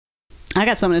I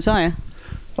got something to tell you.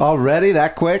 Already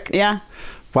that quick? Yeah.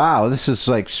 Wow, this is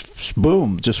like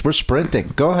boom. Just we're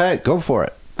sprinting. Go ahead, go for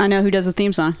it. I know who does the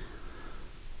theme song.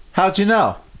 How'd you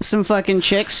know? Some fucking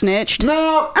chick snitched.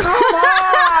 No, come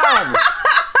on.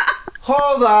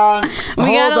 Hold on.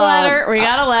 We got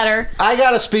a letter. I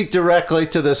got to speak directly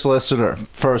to this listener,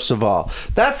 first of all.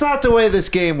 That's not the way this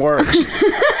game works.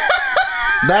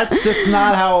 That's just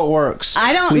not how it works.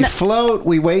 We float,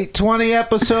 we wait 20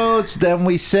 episodes, then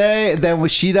we say,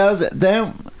 she does it,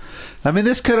 then... I mean,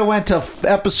 this could have went to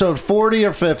episode 40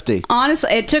 or 50.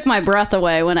 Honestly, it took my breath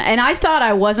away and I thought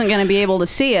I wasn't going to be able to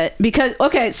see it because,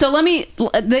 okay, so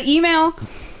the email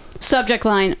subject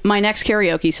line, my next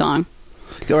karaoke song.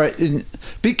 All right,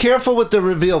 be careful with the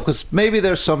reveal because maybe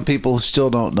there's some people who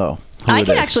still don't know. I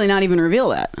could actually not even reveal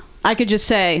that. I could just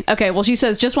say, okay, well, she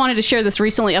says, just wanted to share this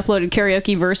recently uploaded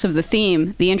karaoke verse of the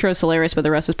theme. The intro is hilarious, but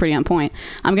the rest is pretty on point.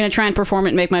 I'm going to try and perform it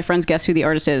and make my friends guess who the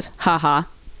artist is. Ha ha.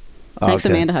 Thanks,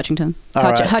 okay. Amanda Hutchington.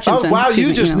 Hutchinson. Oh, wow,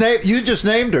 you just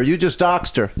named her. You just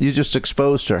doxed her. You just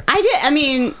exposed her. I did. I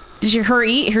mean,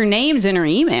 her name's in her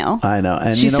email. I know.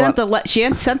 And she sent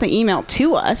the email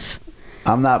to us.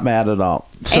 I'm not mad at all.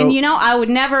 So, and I would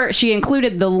never. She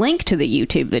included the link to the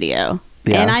YouTube video,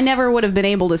 and I never would have been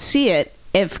able to see it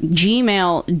if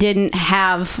Gmail didn't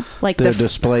have like the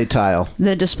display tile.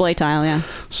 The display tile, yeah.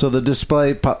 So the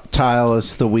display tile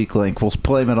is the weak link. We'll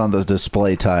blame it on the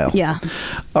display tile. Yeah.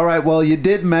 All right. Well, you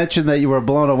did mention that you were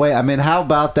blown away. I mean, how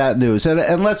about that news?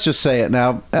 And let's just say it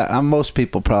now. Most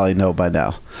people probably know by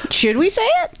now. Should we say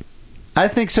it? I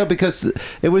think so because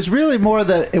it was really more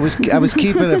that I was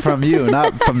keeping it from you,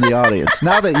 not from the audience.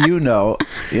 Now that you know,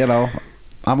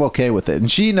 I'm okay with it, and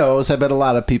she knows. I bet a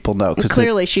lot of people know.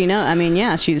 Clearly, she knows. I mean,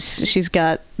 yeah, she's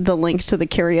got the link to the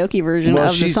karaoke version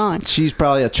of the song. She's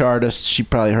probably a chartist. She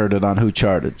probably heard it on Who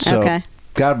Charted. So, okay.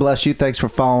 God bless you. Thanks for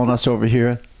following us over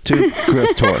here to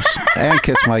Grifthorse and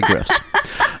Kiss My Grifts.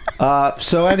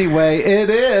 So anyway,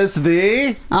 it is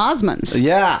the Osmonds.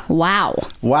 Yeah. Wow,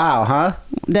 huh?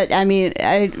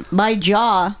 My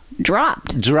jaw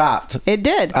dropped. It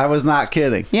did. I was not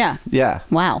kidding. Yeah.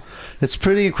 Wow. It's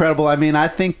pretty incredible. I mean, I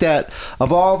think that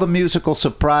of all the musical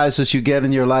surprises you get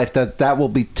in your life, that will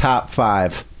be top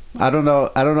 5. I don't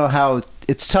know how.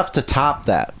 It's tough to top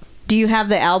that. Do you have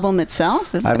the album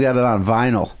itself? I've got it on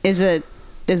vinyl.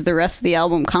 Is the rest of the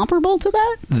album comparable to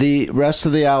that? The rest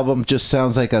of the album just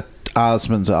sounds like a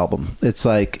Osmonds album. It's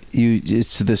like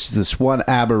it's this one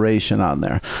aberration on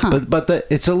there, but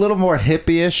it's a little more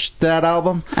hippie-ish, that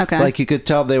album. Okay, like you could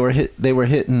tell they were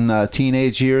hitting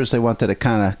teenage years. They wanted to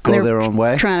kind of go their own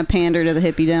way, trying to pander to the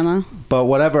hippie demo. But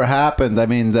whatever happened, I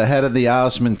mean, the head of the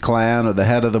Osmond clan or the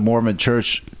head of the Mormon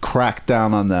church cracked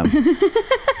down on them,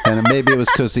 and maybe it was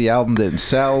because the album didn't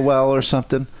sell well or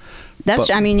something.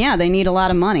 They need a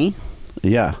lot of money.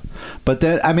 Yeah. But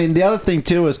then, I mean, the other thing,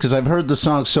 too, is because I've heard the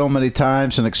song so many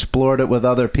times and explored it with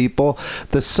other people,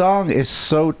 the song is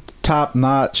so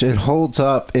top-notch. It holds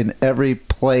up in every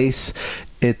place.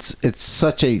 It's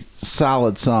such a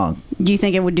solid song. Do you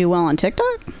think it would do well on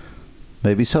TikTok?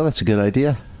 Maybe so. That's a good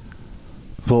idea.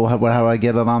 Well, how do I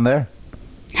get it on there?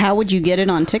 How would you get it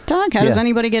on TikTok? How does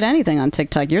anybody get anything on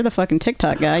TikTok? You're the fucking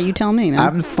TikTok guy. You tell me, man.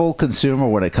 I'm full consumer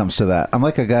when it comes to that. I'm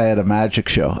like a guy at a magic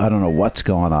show. I don't know what's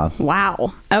going on.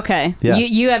 Wow. Okay. Yeah.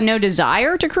 You have no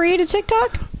desire to create a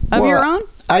TikTok of your own?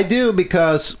 I do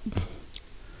because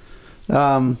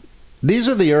these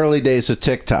are the early days of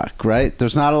TikTok, right?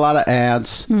 There's not a lot of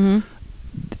ads. Mm-hmm.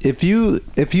 If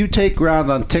you take ground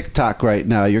on TikTok right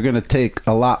now, you're going to take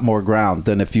a lot more ground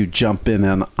than if you jump in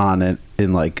on it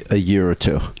in like a year or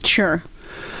two. Sure.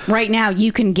 Right now,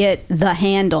 you can get the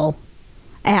handle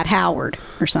at Howard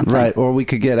or something. Right, or we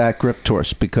could get at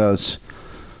Grifthorse because,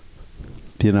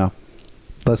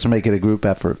 let's make it a group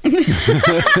effort.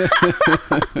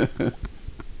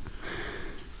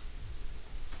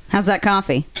 How's that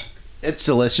coffee? It's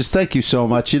delicious. Thank you so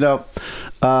much.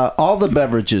 All the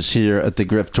beverages here at the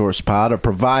Grifthorse Pod are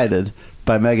provided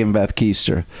by Megan Beth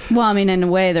Keister. Well, I mean, in a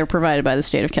way, they're provided by the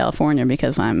state of California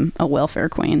because I'm a welfare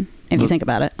queen, if you think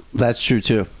about it. That's true,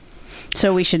 too.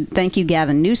 So we should thank you,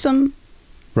 Gavin Newsom.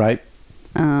 Right.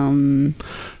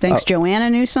 Thanks,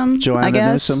 Joanna Newsom, I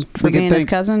guess, Newsom. for being his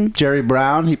cousin. Jerry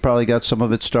Brown, he probably got some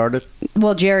of it started.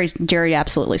 Well, Jerry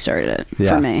absolutely started it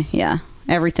for me. Yeah.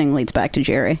 Everything leads back to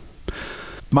Jerry.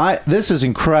 This is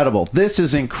incredible. This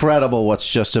is incredible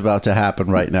what's just about to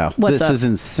happen right now. This is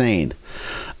insane.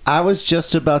 I was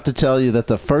just about to tell you that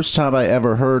the first time I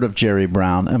ever heard of Jerry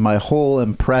Brown and my whole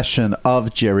impression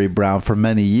of Jerry Brown for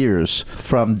many years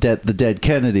from the Dead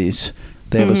Kennedys,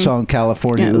 they have a song,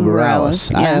 California Uber Alice.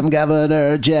 Yeah. I am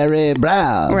Governor Jerry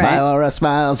Brown. Right. My aura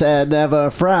smiles and never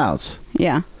frowns.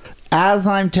 Yeah. as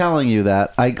I'm telling you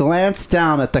that, I glance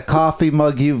down at the coffee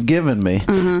mug you've given me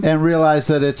and realize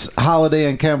that it's Holiday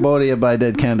in Cambodia by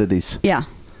Dead Kennedys. Yeah.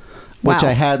 Which Wow.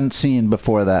 I hadn't seen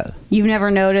before that. You've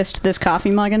never noticed this coffee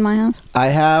mug in my house? I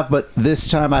have, but this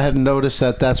time I hadn't noticed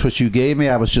that that's what you gave me.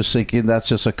 I was just thinking that's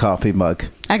just a coffee mug.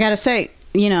 I gotta say,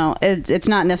 it's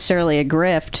not necessarily a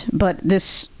grift, but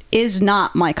this is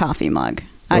not my coffee mug.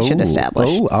 I should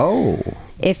establish.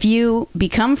 If you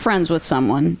become friends with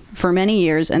someone for many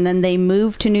years and then they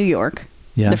move to New York,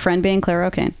 the friend being Claire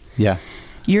O'Kane,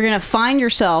 you're going to find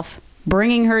yourself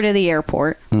bringing her to the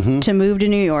airport to move to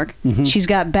New York. She's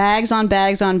got bags on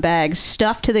bags on bags,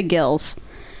 stuffed to the gills.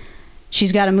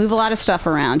 She's got to move a lot of stuff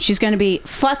around. She's going to be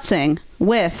futzing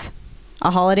with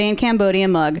a Holiday in Cambodia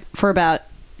mug for about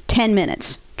 10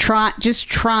 minutes. Just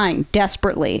trying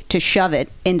desperately to shove it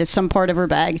into some part of her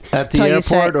bag. At the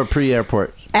airport or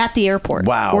pre-airport? At the airport.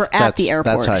 Wow. We're at the airport.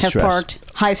 That's high have stress. Parked,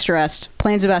 high stressed.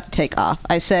 Plane's about to take off.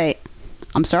 I say,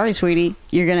 I'm sorry, sweetie.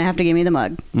 You're going to have to give me the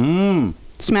mug.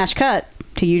 Smash cut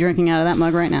to you drinking out of that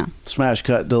mug right now. Smash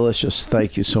cut. Delicious.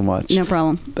 Thank you so much. No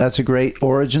problem. That's a great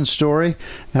origin story.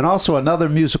 And also another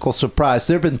musical surprise.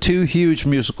 There have been 2 huge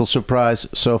musical surprises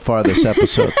so far this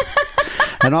episode.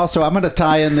 And also, I'm going to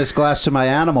tie in this glass to my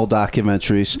animal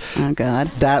documentaries. Oh, God.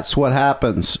 That's what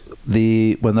happens.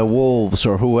 When the wolves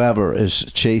or whoever is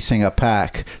chasing a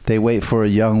pack, they wait for a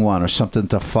young one or something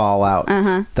to fall out.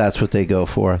 That's what they go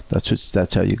for.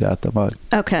 That's how you got the mug.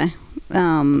 Okay.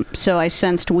 So I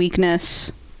sensed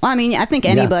weakness. Well, I mean, I think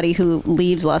anybody who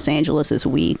leaves Los Angeles is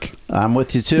weak. I'm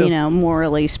with you, too.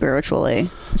 Morally, spiritually.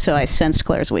 So I sensed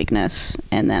Claire's weakness,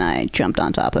 and then I jumped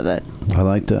on top of it. I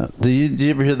like that. Did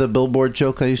you ever hear the billboard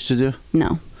joke I used to do?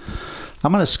 No.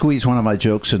 I'm going to squeeze one of my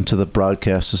jokes into the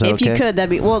broadcast. Is that okay? If you could,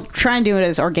 that'd be... Well, try and do it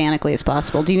as organically as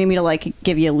possible. Do you need me to,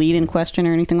 give you a lead-in question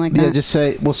or anything like that? Yeah, just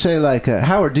say... We'll say,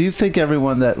 Howard, do you think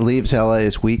everyone that leaves L.A.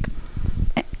 is weak?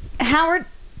 Howard,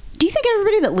 do you think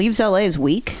everybody that leaves L.A. is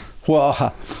weak?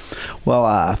 Well,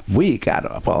 weak. I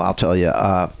don't. Well, I'll tell you.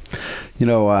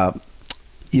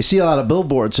 You see a lot of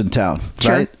billboards in town,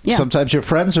 sure. right? Yeah. Sometimes your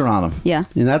friends are on them. Yeah.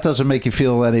 And that doesn't make you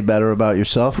feel any better about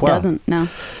yourself. Well, doesn't. No.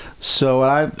 So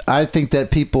I think that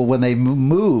people, when they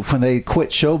move, when they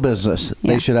quit show business,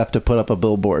 they should have to put up a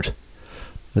billboard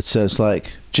that says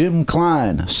Jim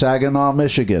Klein, Saginaw,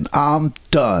 Michigan. I'm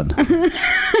done.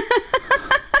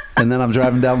 And then I'm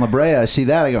driving down La Brea. I see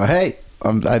that. I go, hey.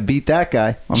 I beat that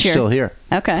guy. I'm still here.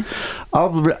 Okay.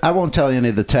 I won't tell you any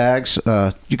of the tags.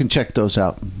 You can check those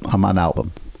out on my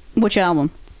album. Which album?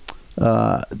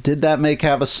 Did That Make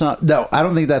Have a Son? No, I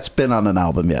don't think that's been on an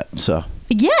album yet. So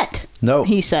yet? No.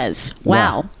 He says.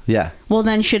 Wow. Yeah. Well,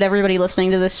 then should everybody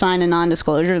listening to this sign a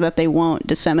non-disclosure that they won't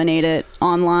disseminate it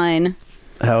online?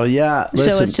 Hell yeah.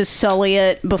 Listen, so as to sully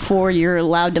it before you're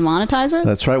allowed to monetize it?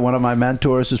 That's right. One of my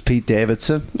mentors is Pete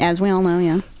Davidson. As we all know,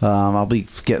 yeah. I'll be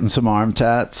getting some arm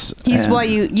tats. He's why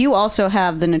you also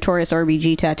have the notorious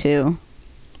RBG tattoo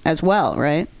as well,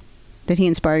 right? Did he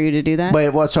inspire you to do that? Wait,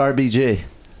 what's RBG?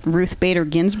 Ruth Bader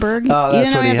Ginsburg. Oh,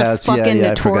 that's what he has. Fucking yeah,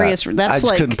 notorious. I That's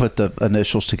just couldn't put the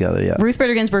initials together yet. Ruth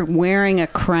Bader Ginsburg wearing a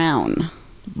crown.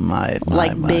 My.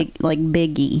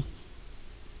 Biggie.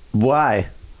 Why?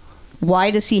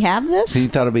 Why does he have this? He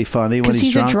thought it'd be funny when he's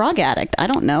a drunk. drug addict. I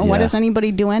don't know. Yeah. Why does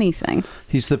anybody do anything?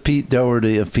 He's the Pete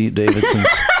Doherty of Pete Davidson's.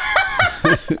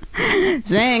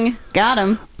 Zing. Got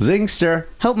him. Zingster.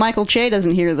 Hope Michael Che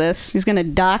doesn't hear this. He's going to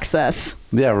dox us.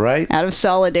 Yeah, right? Out of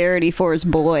solidarity for his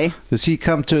boy. Does he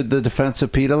come to the defense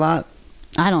of Pete a lot?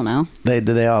 I don't know.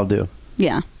 They all do.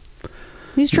 Yeah.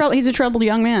 He's a troubled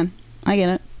young man. I get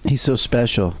it. He's so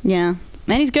special. Yeah.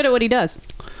 And he's good at what he does.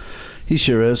 He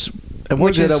sure is. And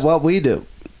we're good at what we do.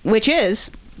 Which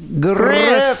is...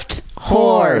 Grifthorse.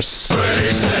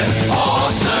 Crazy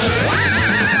awesome.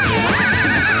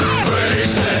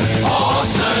 Crazy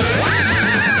awesome.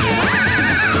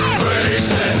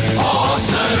 Crazy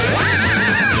awesome.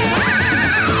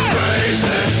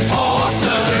 Crazy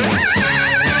awesome.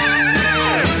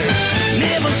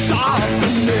 Never stop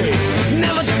and they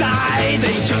never die.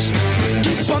 They just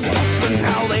keep on pumping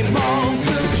how they multiply.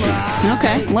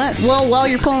 Okay. Well, while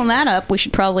you're pulling that up, we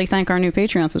should probably thank our new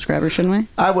Patreon subscribers, shouldn't we?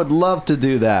 I would love to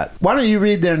do that. Why don't you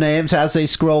read their names as they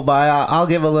scroll by? I'll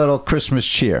give a little Christmas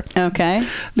cheer. Okay.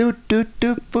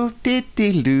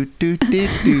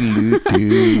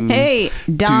 Hey,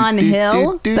 Don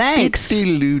Hill. Thanks.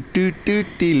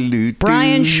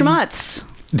 Brian Schmutz.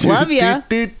 Love ya.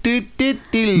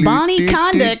 Bonnie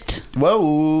Conduct.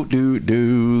 Whoa,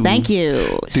 Thank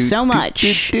you so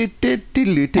much. And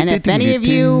if any of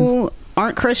you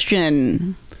aren't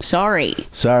Christian, sorry.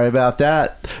 Sorry about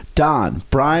that. Don,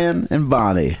 Brian, and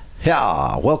Bonnie.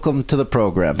 Yeah, welcome to the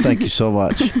program. Thank you so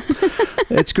much.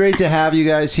 It's great to have you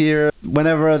guys here.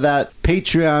 Whenever that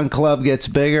Patreon club gets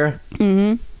bigger,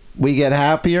 we get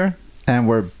happier, and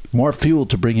we're more fuel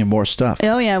to bring you more stuff.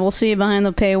 Oh, yeah. We'll see you behind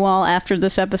the paywall after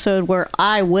this episode where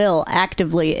I will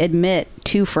actively admit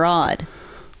to fraud.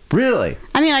 Really?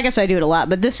 I mean, I guess I do it a lot,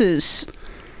 but this is...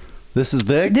 This is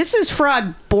big? This is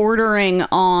fraud bordering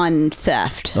on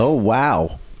theft. Oh,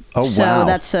 wow. Oh, so wow.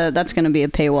 that's going to be a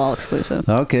paywall exclusive.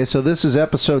 Okay, so this is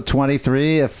episode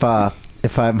 23. If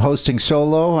I'm hosting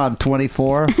solo, I'm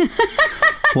 24.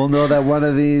 We'll know that one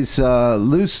of these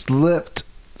loose-lipped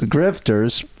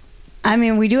grifters... I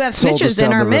mean, we do have snitches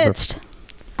in our midst.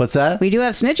 What's that? We do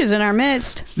have snitches in our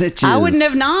midst. Snitches. I wouldn't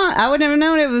have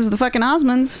known it was the fucking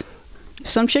Osmonds.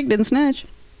 Some chick didn't snitch.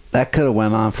 That could have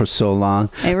went on for so long.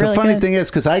 It really the funny could. thing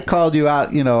is, because I called you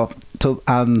out,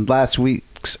 on last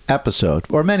week's episode,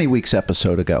 or many weeks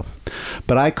episode ago,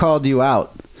 but I called you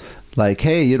out, like,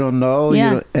 hey, you don't know,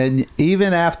 Yeah. And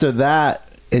even after that,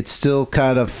 it still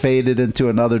kind of faded into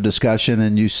another discussion,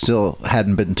 and you still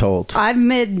hadn't been told. I've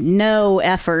made no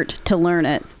effort to learn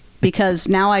it because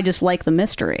now I just like the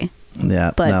mystery.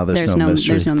 Yeah, But no, there's no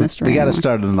mystery. There's no mystery. We got to anymore.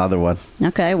 start another one.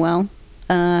 Okay, well,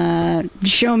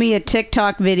 show me a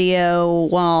TikTok video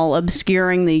while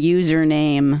obscuring the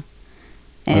username,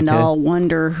 and Okay. I'll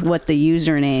wonder what the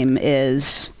username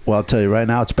is. Well, I'll tell you right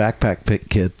now, it's Backpack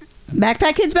Kid.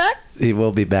 Backpack Kid's back? He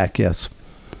will be back, yes.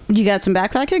 You got some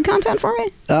Backpack Kid content for me?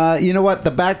 You know what?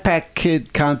 The Backpack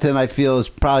Kid content, I feel, is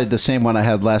probably the same one I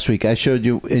had last week. I showed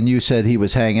you, and you said he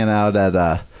was hanging out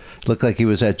at, looked like he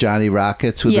was at Johnny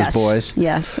Rockets with his boys.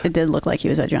 Yes, it did look like he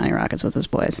was at Johnny Rockets with his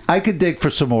boys. I could dig for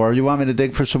some more. You want me to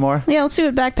dig for some more? Yeah, let's see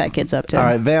what Backpack Kid's up to. All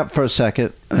right, vamp for a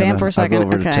second. Vamp for a second, I'll go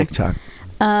over okay. to TikTok.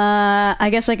 I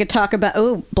guess I could talk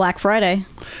about, Black Friday.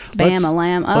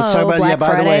 Bam-a-lam. Let's talk about, Black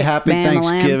by the way, Friday, happy bam-a-lam.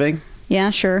 Thanksgiving. Yeah,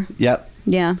 sure. Yep.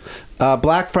 Yeah.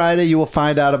 Black Friday, you will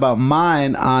find out about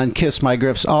mine on Kiss My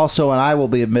Grifts also, and I will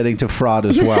be admitting to fraud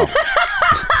as well.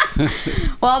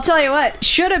 Well, I'll tell you what,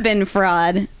 should have been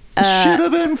fraud. Should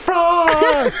have been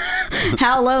fraud.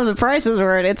 How low the prices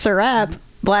were. It's a wrap.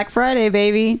 Black Friday,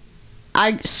 baby.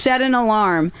 I set an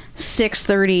alarm,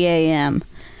 6:30 a.m.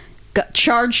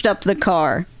 Charged up the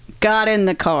car. Got in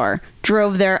the car.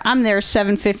 Drove there. I'm there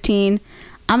 7:15.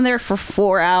 I'm there for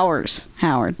 4 hours,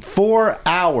 Howard. 4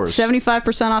 hours.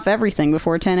 75% off everything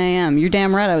before 10 a.m. You're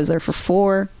damn right I was there for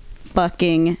 4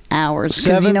 fucking hours.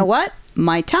 Because you know what?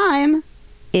 My time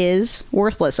is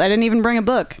worthless. I didn't even bring a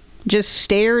book. Just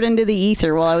stared into the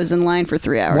ether while I was in line for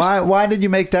 3 hours. Why did you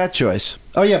make that choice?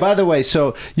 Oh, yeah, by the way,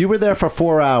 so you were there for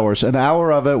 4 hours. An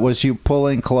hour of it was you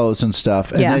pulling clothes and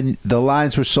stuff. And then the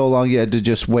lines were so long you had to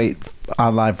just wait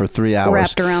online for 3 hours.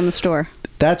 Wrapped around the store.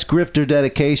 That's grifter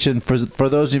dedication. For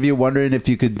those of you wondering if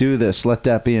you could do this, let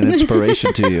that be an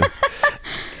inspiration to you.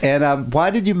 And why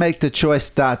did you make the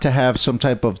choice not to have some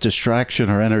type of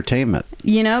distraction or entertainment?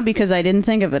 Because I didn't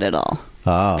think of it at all.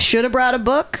 Oh. Should have brought a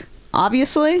book,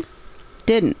 obviously.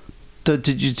 Didn't. So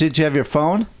did you have your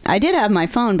phone? I did have my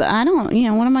phone, but I don't,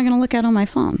 what am I going to look at on my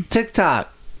phone?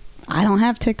 TikTok. I don't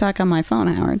have TikTok on my phone,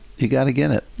 Howard. You got to get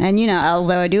it. And,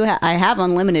 although I have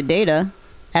unlimited data,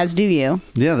 as do you.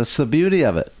 Yeah, that's the beauty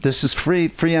of it. This is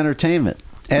free entertainment.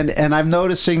 And I'm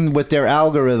noticing with their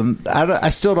algorithm, I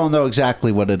still don't know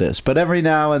exactly what it is, but every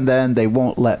now and then they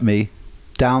won't let me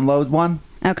download one.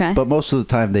 Okay. But most of the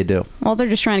time they do. Well, they're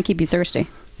just trying to keep you thirsty.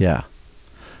 Yeah.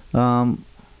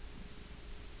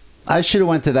 I should have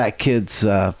went to that kid's.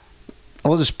 I'll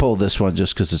just pull this one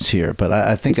just because it's here. But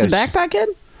I think it's the Backpack Kid.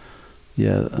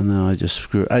 Yeah. No, I just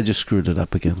screwed it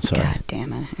up again. Sorry. God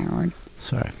damn it, Howard.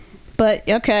 Sorry. But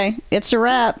okay, it's a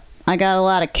wrap. I got a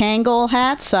lot of Kangol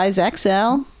hats, size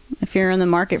XL. If you're in the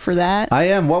market for that, I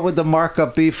am. What would the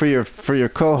markup be for your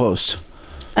co-host?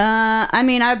 I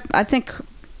mean, I think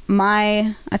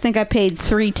I paid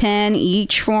 $310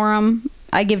 each for them.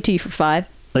 I give it to you for $5.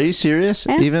 Are you serious?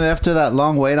 Yeah. Even after that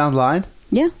long wait online?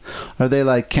 Yeah. Are they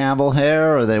like Campbell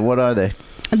hair, or what are they?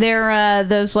 They're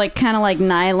those kind of like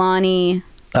nylon-y.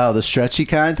 Oh, the stretchy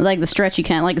kind? Like the stretchy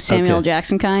kind, like a Samuel L.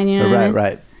 Jackson kind, you know what I mean?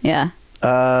 Right. Yeah.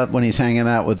 When he's hanging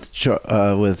out with Sir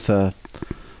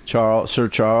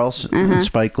Charles and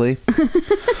Spike Lee.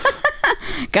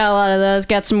 Got a lot of those.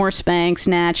 Got some more Spanx,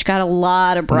 Snatch. Got a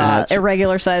lot of bras,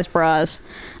 irregular sized bras.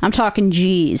 I'm talking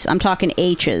G's. I'm talking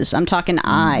H's. I'm talking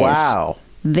I's. Wow.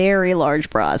 Very large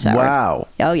bras, Howard. Wow.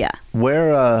 Oh, yeah.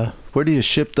 Where do you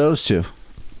ship those to?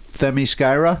 Themi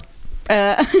Skyra?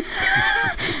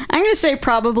 I'm going to say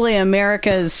probably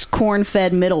America's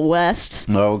corn-fed Middle West.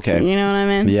 Oh, okay. You know what I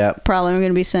mean? Yeah. Probably I'm going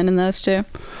to be sending those to.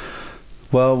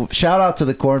 Well, shout out to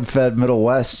the corn-fed Middle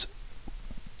West.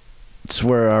 That's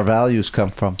where our values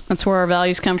come from. That's where our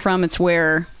values come from. It's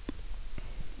where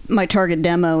my target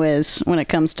demo is when it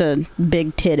comes to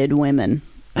big-titted women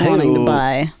wanting to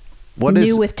buy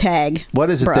new with tag.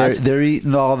 What is it? They're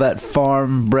eating all that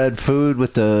farm-bred food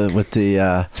with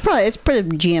the. It's probably a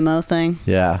GMO thing.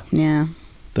 Yeah. Yeah.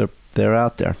 They're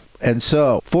out there. And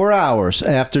so 4 hours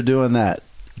after doing that,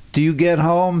 do you get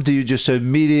home? Do you just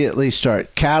immediately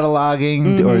start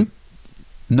cataloging, or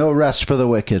no rest for the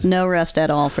wicked? No rest at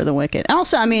all for the wicked.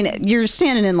 Also, I mean, you're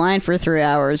standing in line for 3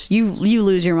 hours. You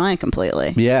lose your mind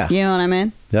completely. Yeah. You know what I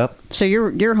mean? Yep. So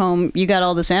you're home. You got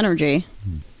all this energy.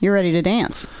 You're ready to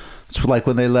dance. It's like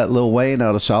when they let Lil Wayne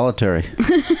out of solitary.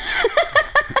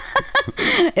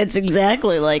 It's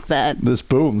exactly like that. This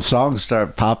boom, songs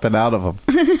start popping out of them.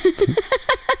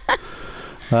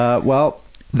 Well,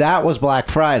 that was Black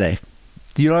Friday.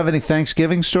 You don't have any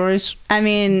Thanksgiving stories? I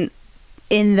mean,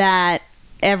 in that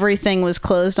everything was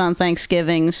closed on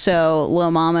Thanksgiving, so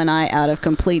Lil Mama and I, out of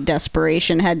complete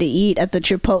desperation, had to eat at the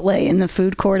Chipotle in the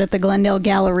food court at the Glendale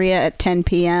Galleria at 10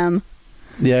 p.m.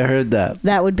 Yeah, I heard that.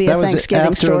 That would be a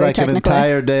Thanksgiving story, after like technically. an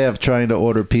entire day of trying to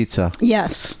order pizza.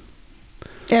 Yes.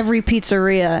 Every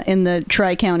pizzeria in the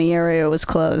Tri-County area was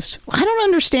closed. I don't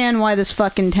understand why this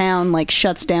fucking town like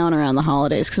shuts down around the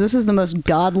holidays, because this is the most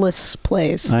godless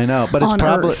place. I know, but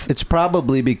it's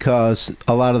probably because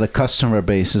a lot of the customer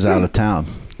base is out of town.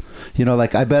 You know,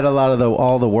 like I bet a lot of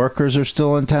all the workers are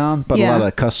still in town, but a lot of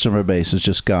the customer base is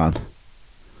just gone.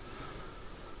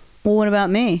 Well, what about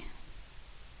me?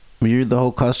 You're the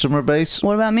whole customer base?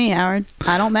 What about me, Howard?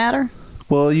 I don't matter?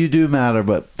 Well, you do matter,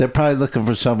 but they're probably looking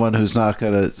for someone who's not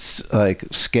going to, like,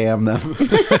 scam them.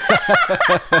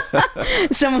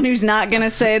 Someone who's not going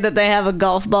to say that they have a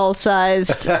golf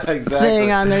ball-sized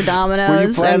thing on their Dominoes. Were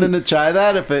you planning to try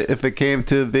that if it came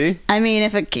to be? I mean,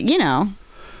 if it, you know.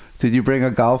 Did you bring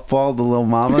a golf ball to Lil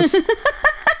Mama's?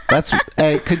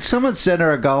 Hey, could someone send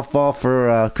her a golf ball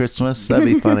for Christmas? That'd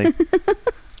be funny.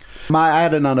 I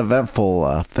had an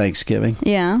uneventful Thanksgiving.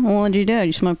 Yeah? Well, what did you do? Did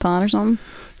you smoke pot or something?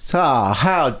 Oh,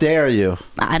 how dare you?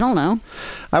 I don't know.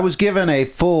 I was given a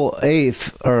full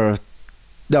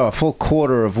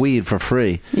quarter of weed for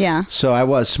free. Yeah. So I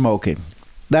was smoking.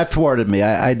 That thwarted me.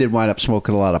 I did wind up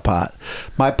smoking a lot of pot.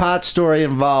 My pot story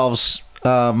involves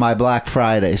my Black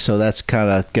Friday, so that's kind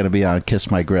of going to be on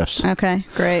Kiss My Griffs. Okay,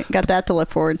 great. Got that to look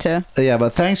forward to. Yeah,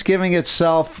 but Thanksgiving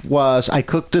itself was, I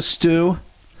cooked a stew.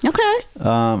 Okay.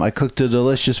 I cooked a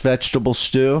delicious vegetable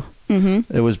stew.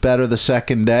 Mm-hmm. It was better the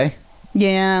second day.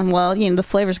 Yeah, well, you know, the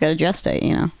flavor's got to gestate,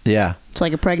 you know. Yeah. It's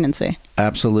like a pregnancy.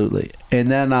 Absolutely. And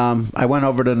then I went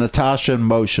over to Natasha and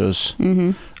Moshe's.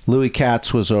 Mm-hmm. Louis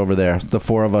Katz was over there. The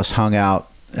four of us hung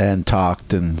out and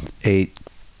talked and ate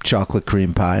chocolate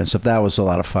cream pie and stuff. That was a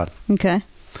lot of fun. Okay.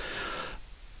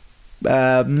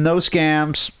 No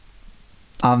scams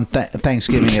on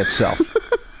Thanksgiving itself.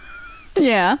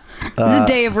 Yeah. This is a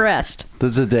day of rest.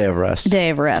 This is a day of rest.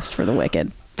 Day of rest for the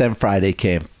wicked. Then Friday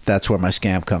came. That's where my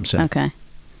scam comes in. Okay.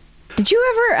 Did you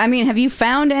ever, I mean, have you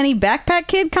found any Backpack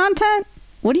Kid content?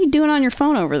 What are you doing on your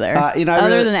phone over there?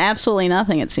 Other than absolutely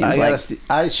nothing, it seems like.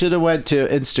 I should have went to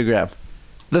Instagram.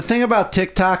 The thing about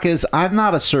TikTok is I'm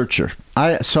not a searcher.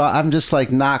 So I'm just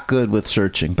like not good with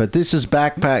searching. But this is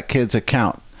Backpack Kid's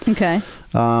account. Okay.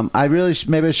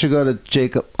 Maybe I should go to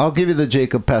Jacob. I'll give you the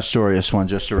Jacob Pastorius one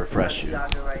just to refresh you.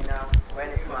 Right now. Ran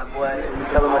into my boy.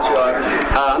 Tell him what you are.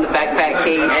 I'm the Backpack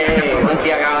Kid. Hey,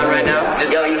 Balenciaga on right now.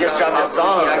 Yo, you just dropped a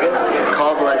song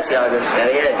called Balenciaga.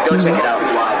 Yeah, go check it out.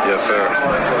 Yes,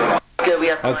 sir. Good. We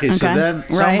have okay, so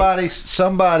then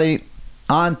somebody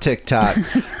on TikTok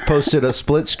posted a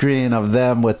split screen of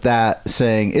them with that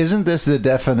saying, "Isn't this the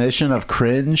definition of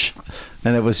cringe?"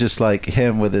 And it was just like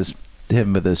him with his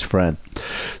friend.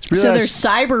 So they're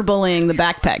cyberbullying the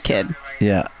Backpack Kid.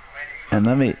 Yeah. And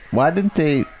why didn't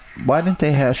they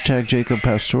hashtag Jacob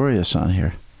Pastorius on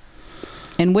here?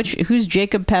 And who's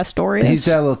Jacob Pastorius? He's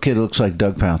that little kid who looks like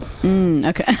Doug Pound.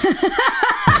 Okay.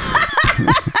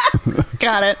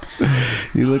 Got it.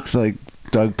 He looks like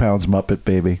Doug Pound's Muppet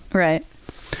Baby. Right.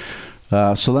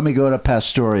 So let me go to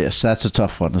Pastorius. That's a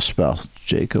tough one to spell.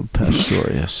 Jacob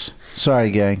Pastorius.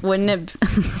 Sorry, gang. Wouldn't it?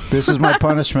 This is my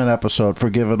punishment episode for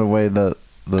giving away the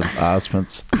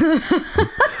Osmonds.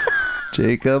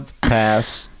 Jacob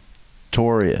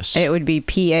Pastorius. It would be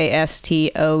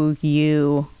Pastour.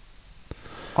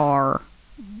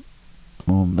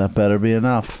 That better be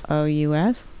enough.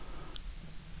 OUS.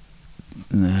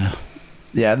 Nah.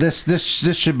 Yeah,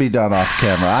 this should be done off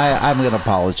camera. I'm going to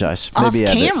apologize. Maybe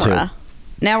off edit camera. Too.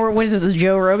 Now what is this? The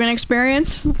Joe Rogan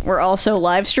Experience? We're also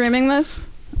live streaming this.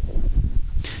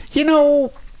 You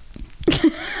know,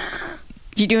 did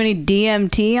you do any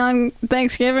DMT on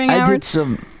Thanksgiving, Howard? I did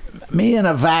some. Me and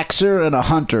a vaxxer and a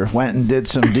hunter went and did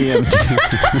some DMT.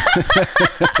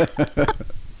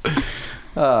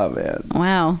 Oh, man.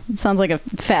 Wow. Sounds like a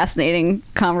fascinating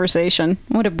conversation.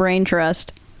 What a brain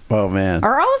trust. Oh, man.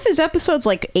 Are all of his episodes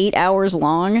like 8 hours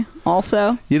long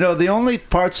also? You know, the only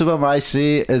parts of them I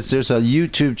see is there's a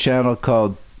YouTube channel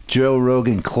called Joe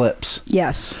Rogan Clips.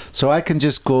 Yes. So I can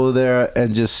just go there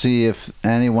and just see if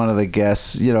any one of the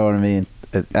guests, you know what I mean?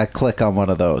 I click on one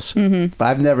of those. Mm-hmm. But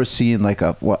I've never seen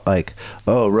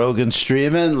Rogan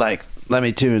streaming, like, let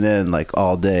me tune in like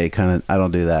all day kind of. I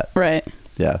don't do that. Right.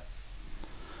 Yeah.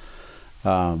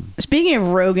 Speaking of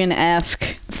Rogan-esque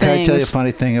things. Can I tell you a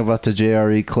funny thing about the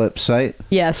JRE clip site?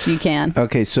 Yes, you can.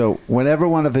 Okay, so whenever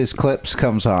one of his clips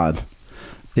comes on,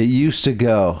 it used to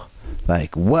go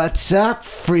like, "What's up,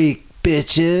 freak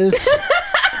bitches?"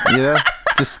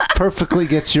 Just perfectly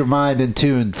gets your mind in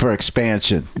tune for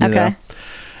expansion. You know?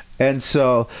 And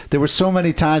so there were so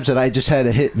many times that I just had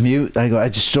to hit mute. I go, I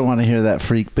just don't want to hear that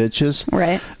freak bitches.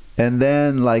 Right. And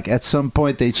then, like, at some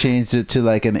point, they changed it to,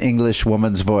 like, an English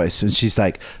woman's voice. And she's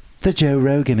like, the Joe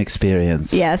Rogan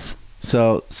experience. Yes.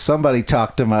 So somebody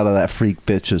talked him out of that freak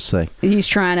bitches thing. He's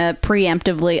trying to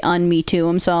preemptively un-Me Too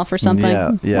himself or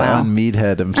something? Yeah, wow.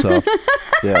 un-meathead himself.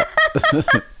 Yeah.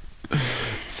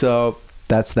 So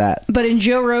that's that. But in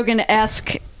Joe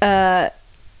Rogan-esque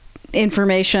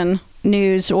information,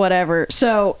 news, whatever.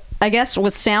 So I guess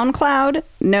with SoundCloud,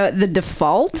 the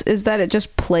default is that it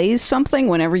just plays something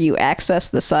whenever you access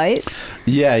the site.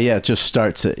 Yeah, it just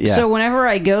starts it. Yeah. So whenever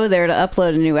I go there to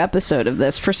upload a new episode of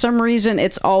this, for some reason,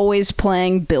 it's always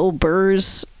playing Bill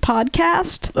Burr's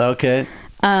podcast. Okay.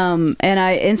 And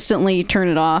I instantly turn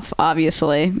it off,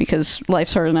 obviously, because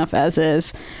life's hard enough as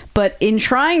is. But in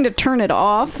trying to turn it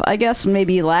off, I guess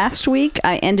maybe last week,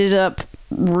 I ended up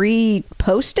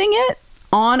reposting it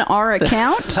on our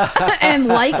account and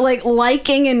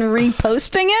liking and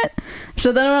reposting it.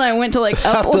 So then when I went to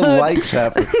upload the likes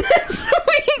happen. this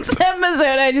week's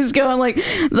episode, I just go on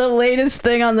the latest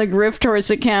thing on the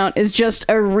Grifthorse account is just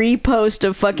a repost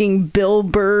of fucking Bill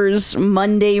Burr's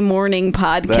Monday morning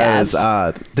podcast. That is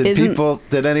odd.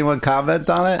 Did anyone comment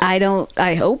on it?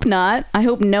 I hope not. I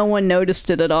hope no one noticed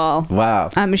it at all.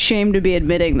 Wow. I'm ashamed to be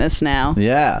admitting this now.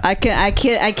 Yeah. I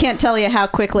can't tell you how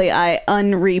quickly I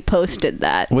unreposted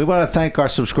that. We want to thank our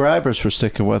subscribers for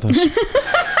sticking with us.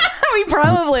 We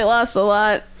probably lost a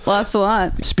lot.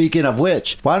 Speaking of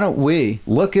which, why don't we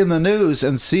look in the news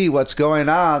and see what's going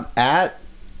on at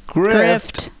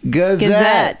Grift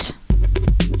Gazette.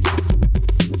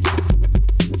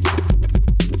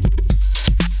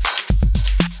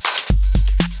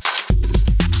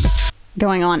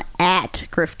 Going on at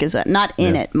Grift Gazette, not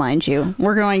in it, mind you.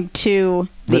 We're going to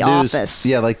the office.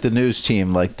 Yeah, like the news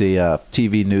team, like the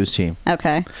TV news team.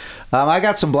 Okay. I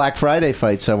got some Black Friday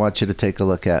fights I want you to take a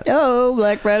look at. Oh,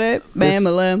 Black Friday.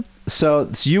 Bam-a-lam. So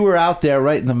you were out there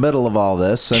right in the middle of all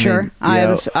this. I mean, eye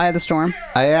of the storm.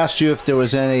 I asked you if there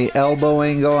was any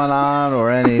elbowing going on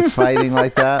or any fighting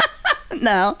like that.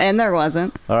 No, and there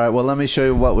wasn't. All right, well, let me show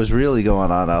you what was really going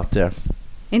on out there.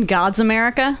 In God's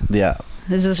America? Yeah.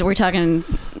 We're talking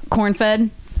corn-fed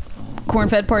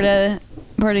part of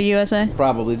USA?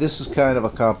 Probably. This is kind of a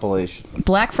compilation.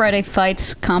 Black Friday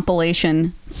Fights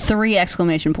compilation, 3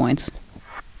 exclamation points.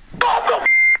 Girl!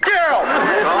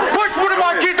 Push one of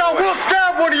my kids out, we'll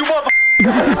stab one of you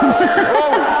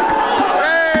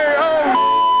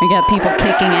We got people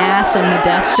kicking ass in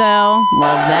Modesto.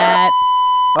 Love that.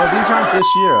 Oh, these aren't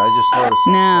this year. I just noticed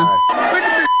that. No. Sorry.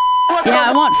 Yeah,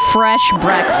 I want fresh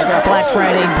Black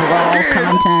Friday brawl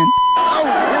content.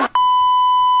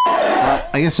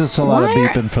 I guess it's a lot of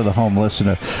beeping for the home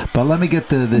listener. But let me get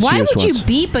to this Why year's would ones. you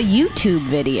beep a YouTube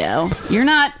video? You're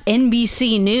not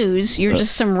NBC News. You're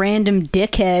just some random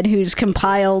dickhead who's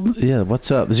compiled. Yeah, what's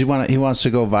up? Does he wants to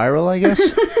go viral, I guess?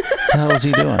 What the hell is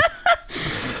he doing?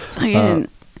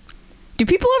 Do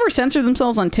people ever censor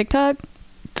themselves on TikTok?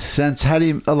 How do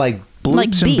you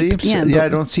bloops and beep. beeps? Yeah, I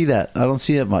don't see that. I don't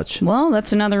see it much. Well,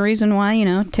 that's another reason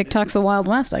why, TikTok's the Wild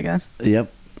West, I guess.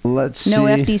 Yep. Let's see. No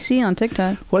FDC on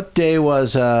TikTok. What day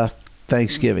was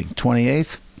Thanksgiving?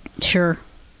 28th? Sure.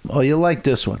 Oh, you'll like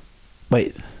this one.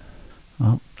 Wait.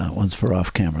 Oh, that one's for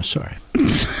off camera. Sorry.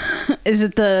 Is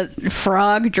it the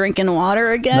frog drinking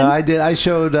water again? No, I did. I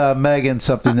showed Megan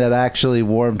something that actually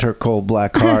warmed her cold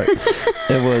black heart.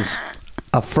 It was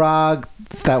a frog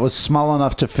that was small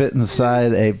enough to fit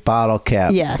inside a bottle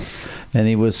cap. Yes. And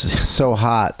he was so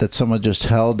hot that someone just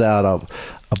held out a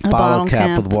bottle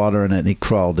cap with water in it, and he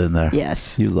crawled in there.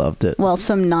 Yes. You loved it. Well,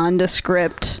 some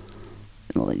nondescript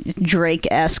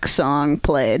Drake-esque song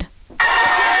played.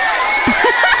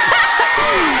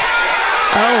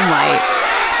 Oh, my.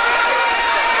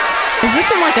 Is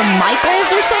this in like a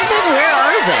Michaels or something? Where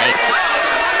are they?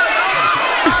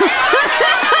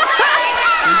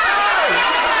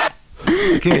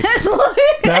 Okay.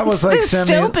 That was like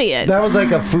dystopian. That was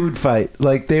like a food fight.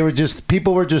 Like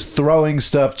people were just throwing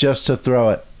stuff just to throw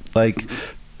it. Like,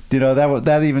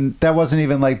 that wasn't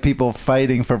even like people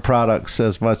fighting for products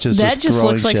as much as that just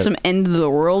throwing looks like shit. some end of the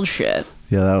world shit.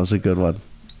 Yeah, that was a good one.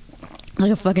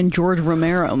 Like a fucking George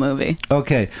Romero movie.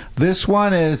 Okay, this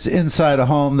one is inside a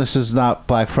home. This is not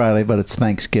Black Friday, but it's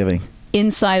Thanksgiving.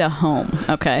 Inside a home.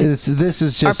 Okay. This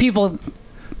is just. Are people?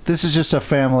 This is just a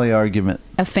family argument.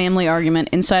 A family argument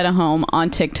inside a home on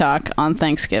TikTok on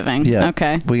Thanksgiving. Yeah.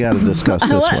 Okay. We got to discuss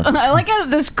this one. I like how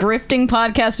this grifting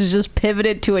podcast is just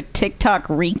pivoted to a TikTok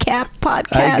recap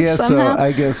podcast.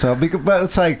 I guess so. But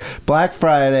it's like Black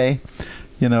Friday,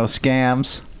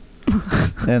 scams,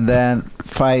 and then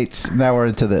fights. Now we're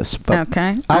into this. But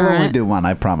okay. I'll only do one,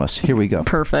 I promise. Here we go.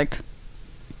 Perfect.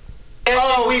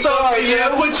 Oh, sorry,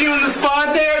 put you in the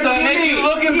spot there? Did I make you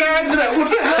look embarrassed?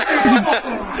 What the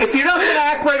hell? If you're not going to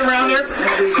act right around there,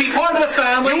 be part of the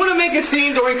family. You want to make a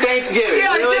scene during Thanksgiving?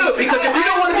 Yeah, really? I do. Because if you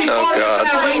don't want to be part of the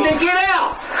family, then get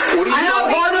out. I'm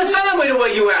not part of the family the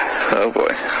way you act. Oh,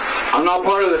 boy. I'm not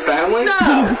part of the family?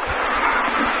 No.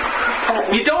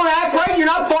 You don't act right, you're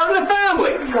not part of the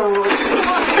family.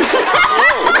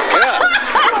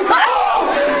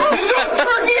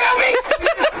 Turkey at me?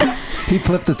 He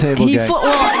flipped the table, he flipped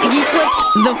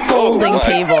the folding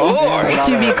table, Lord.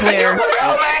 to be clear.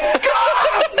 Oh, my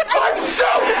God! I'm so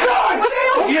done!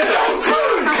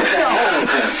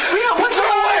 What's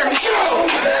wrong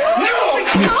there?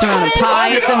 He's throwing a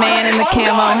pie at the man in the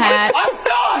camo hat. I'm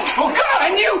done! Oh,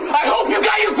 God, and you! I hope you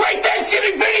got your great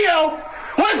Thanksgiving video!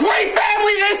 What a great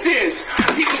family this is!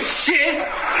 Piece of shit!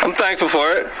 I'm thankful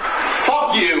for it.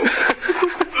 Fuck you!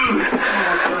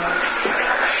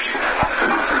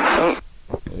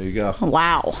 There you go.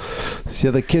 Wow. See,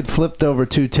 the kid flipped over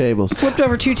two tables. Flipped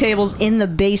over two tables in the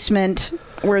basement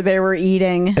where they were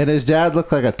eating. And his dad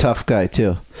looked like a tough guy,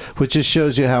 too, which just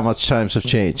shows you how much times have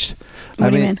changed. What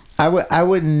do you mean? I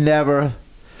would never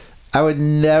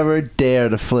dare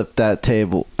to flip that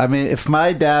table. I mean, if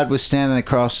my dad was standing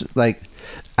across,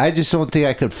 I just don't think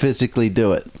I could physically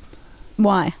do it.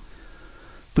 Why?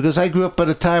 Because I grew up at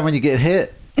a time when you get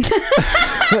hit.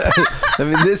 I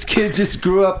mean, this kid just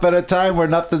grew up at a time where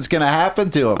nothing's going to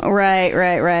happen to him. Right.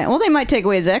 Well, they might take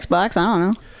away his Xbox. I don't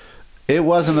know. It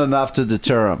wasn't enough to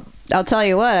deter him. I'll tell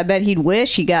you what. I bet he'd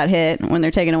wish he got hit when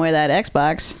they're taking away that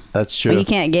Xbox. That's true. But he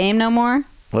can't game no more?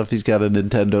 What if he's got a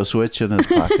Nintendo Switch in his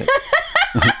pocket?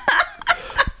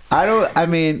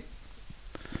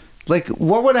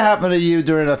 What would happen to you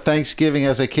during a Thanksgiving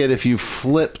as a kid if you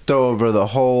flipped over the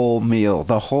whole meal,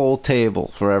 the whole table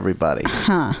for everybody?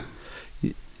 Huh.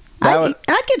 I'd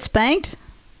get spanked.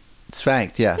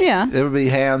 Spanked, yeah. Yeah. It would be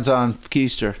hands on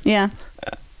keister. Yeah.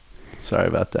 Sorry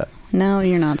about that. No,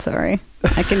 you're not sorry.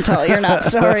 I can tell you're not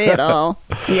sorry at all.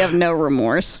 You have no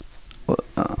remorse.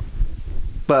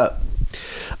 But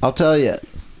I'll tell you.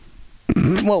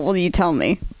 What will you tell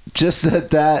me? Just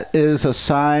that is a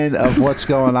sign of what's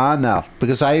going on now.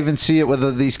 Because I even see it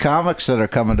with these comics that are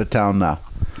coming to town now.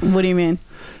 What do you mean?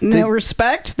 No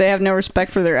respect? They have no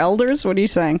respect for their elders? What are you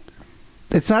saying?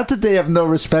 It's not that they have no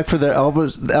respect for their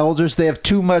elders. They have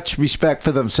too much respect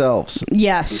for themselves.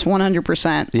 Yes,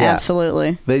 100%. Yeah.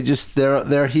 Absolutely.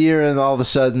 They're here, and all of a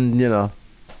sudden,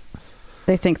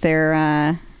 they think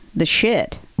they're the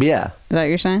shit. Yeah. Is that what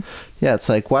you're saying? Yeah, it's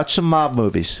like, watch some mob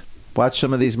movies. Watch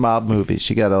some of these mob movies.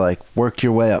 You got to work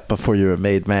your way up before you're a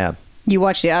made man. You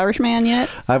watched The Irishman yet?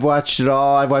 I've watched it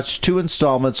all. I've watched 2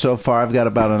 installments so far. I've got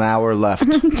about an hour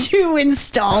left. 2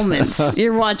 installments.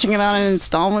 You're watching it on an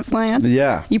installment plan?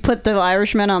 Yeah. You put The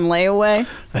Irishman on layaway?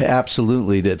 I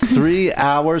absolutely did. 3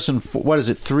 hours and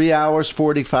 3 hours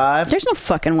 45? There's no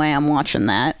fucking way I'm watching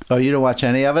that. Oh, you don't watch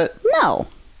any of it? No.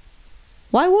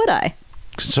 Why would I?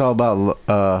 It's all about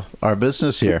our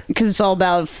business here. Because it's all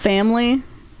about family?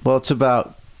 Well, it's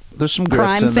about... There's some grifts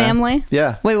crime in there. family.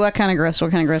 Yeah. Wait, what kind of grifts? What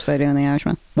kind of grifts do they do in The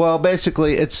Irishman? Well,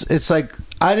 basically, it's like,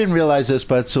 I didn't realize this,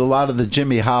 but it's a lot of the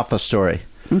Jimmy Hoffa story.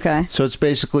 Okay. So it's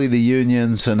basically the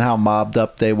unions and how mobbed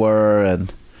up they were,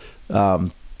 and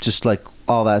just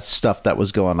all that stuff that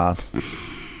was going on.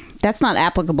 That's not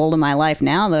applicable to my life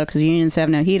now, though, because unions have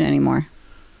no heat anymore.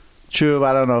 True.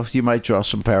 I don't know. You might draw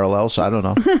some parallels. I don't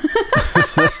know.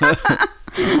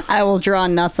 I will draw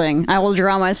nothing. I will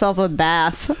draw myself a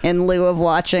bath in lieu of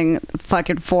watching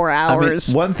fucking 4 hours.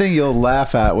 I mean, one thing you'll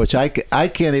laugh at, which I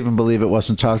can't even believe it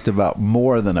wasn't talked about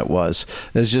more than it was,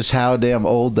 is just how damn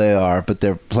old they are, but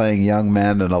they're playing young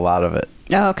men in a lot of it.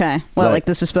 Oh, okay. Well, like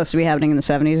this is supposed to be happening in the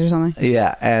 70s or something?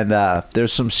 Yeah, and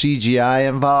there's some CGI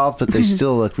involved, but they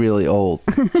still look really old.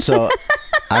 So,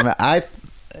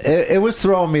 it was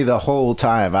throwing me the whole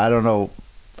time. I don't know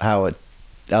how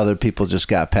other people just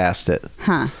got past it.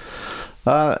 Huh.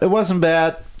 It wasn't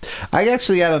bad. I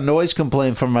actually got a noise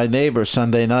complaint from my neighbor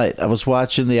Sunday night. I was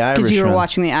watching The Irishman. Because you were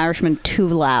watching The Irishman too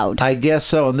loud. I guess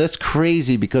so. And that's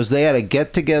crazy because they had a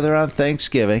get-together on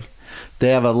Thanksgiving. They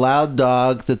have a loud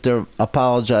dog that they're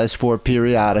apologized for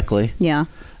periodically. Yeah.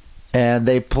 And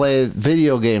they play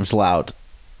video games loud.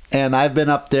 And I've been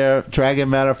up there, Dragon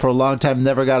Manor, for a long time,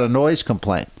 never got a noise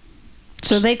complaint.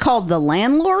 So they called the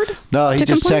landlord? No, he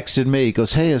just texted me. He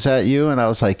goes, "Hey, is that you?" And I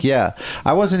was like, "Yeah."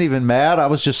 I wasn't even mad. I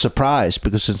was just surprised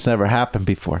because it's never happened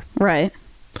before. Right.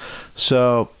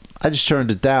 So I just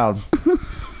turned it down.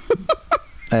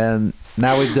 And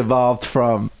now we've devolved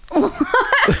from...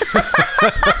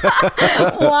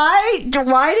 Why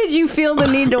did you feel the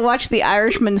need to watch The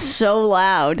Irishman so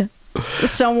loud?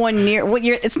 Someone near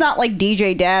it's not like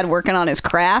DJ Dad working on his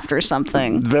craft or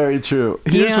something. Very true.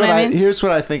 Here's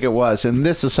what I think it was, and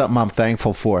this is something I'm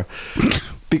thankful for.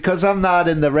 Because I'm not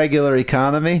in the regular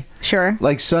economy. Sure.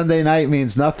 Like Sunday night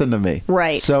means nothing to me.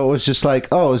 Right. So it was just like,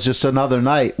 oh, it's just another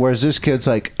night. Whereas this kid's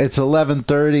like, it's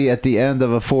 11:30 at the end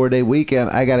of a 4-day weekend.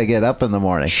 I got to get up in the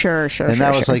morning. Sure. And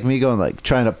that was like me going like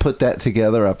trying to put that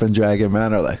together up in Dragon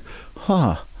Manor. Like,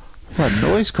 what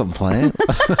noise complaint?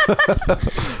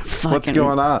 What's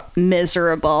going on?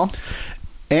 Miserable.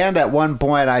 And at one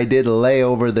point, I did lay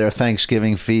over their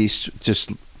Thanksgiving feast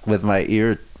just with my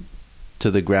ear to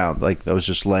the ground. Like I was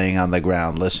just laying on the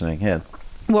ground listening in.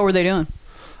 What were they doing?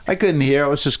 I couldn't hear. I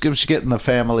was just getting the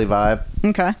family vibe.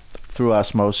 Okay. Through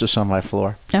osmosis on my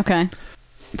floor. Okay.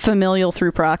 Familial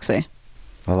through proxy.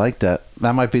 I like that.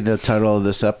 That might be the title of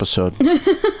this episode.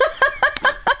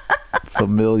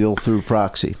 Familial through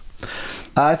proxy.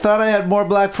 I thought I had more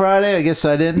Black Friday. I guess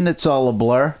I didn't. It's all a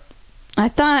blur. I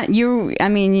thought you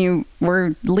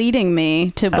were leading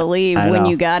me to believe when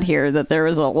you got here that there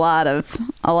was a lot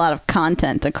of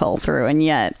content to cull through, and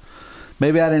yet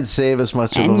maybe I didn't save as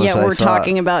much of them as I thought. And yet we're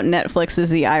talking about Netflix's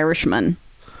The Irishman.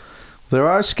 There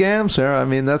are scams there. I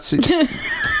mean, that's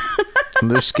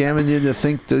they're scamming you to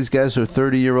think these guys are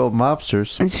 30-year-old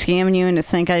mobsters. And scamming you into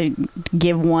think I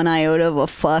give one iota of a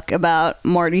fuck about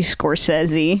Marty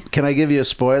Scorsese. Can I give you a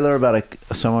spoiler about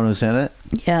someone who's in it?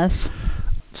 Yes.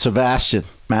 Sebastian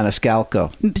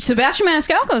Maniscalco. Sebastian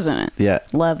Maniscalco's in it? Yeah.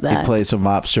 Love that. He plays a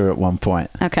mobster at one point.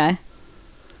 Okay.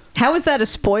 How is that a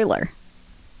spoiler?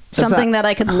 Something that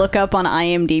I could look up on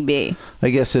IMDb. I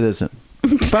guess it isn't.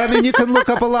 But I mean, you can look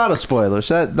up a lot of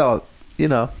spoilers.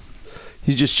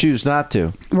 You just choose not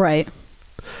to. Right.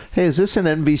 Hey, is this an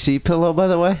NBC pillow, by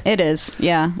the way? It is,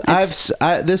 yeah.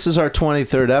 This is our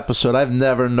 23rd episode. I've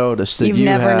never noticed that You've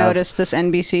never noticed this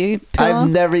NBC pillow? I've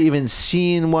never even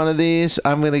seen one of these.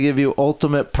 I'm going to give you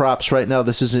ultimate props right now.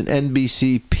 This is an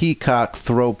NBC Peacock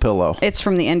throw pillow. It's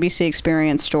from the NBC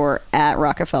Experience store at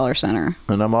Rockefeller Center.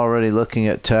 And I'm already looking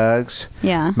at tags.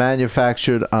 Yeah.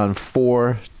 Manufactured on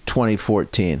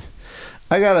 4/2014.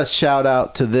 I got to shout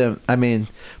out to them. I mean,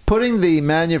 putting the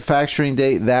manufacturing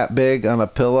date that big on a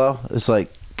pillow is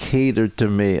like catered to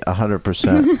me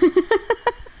 100%.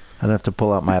 I'd have to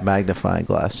pull out my magnifying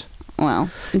glass. Wow.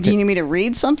 Do you need me to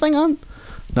read something on?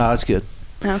 No, it's good.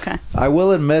 Okay. I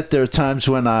will admit there are times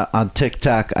when on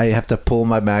TikTok I have to pull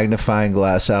my magnifying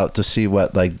glass out to see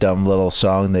what like dumb little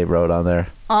song they wrote on there.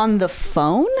 On the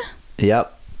phone?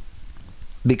 Yep.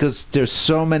 Because there's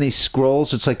so many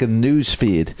scrolls, it's like a news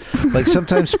feed. Like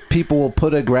sometimes people will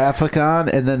put a graphic on,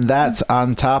 and then that's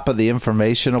on top of the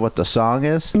information of what the song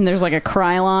is. And there's like a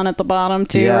Krylon at the bottom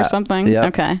too, or something. Yeah.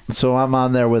 Okay. So I'm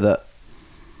on there with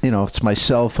it's my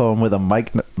cell phone with a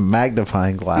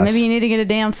magnifying glass. Maybe you need to get a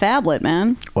damn phablet,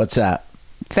 man. What's that?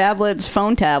 Phablet's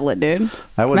phone tablet, dude.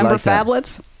 I would Remember like that.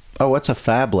 phablets? Oh, what's a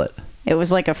phablet? It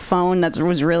was like a phone that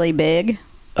was really big.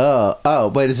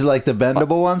 Oh, wait, is it like the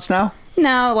bendable ones now?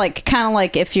 No, like kind of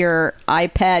like if your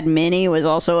iPad mini was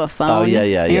also a phone. Oh, yeah.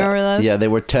 You remember those? Yeah, they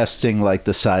were testing like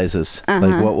the sizes.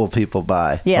 Like what will people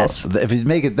buy? Yes. Well, if you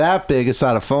make it that big, it's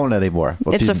not a phone anymore.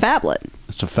 It's a phablet.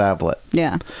 It's a phablet.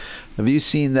 Yeah. Have you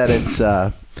seen that it's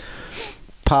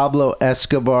Pablo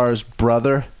Escobar's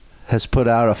brother has put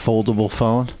out a foldable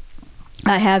phone?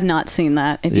 I have not seen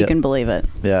that, if you can believe it.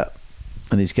 Yeah.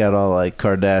 And he's got all like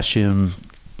Kardashian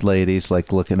ladies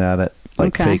like looking at it.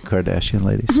 Like fake Kardashian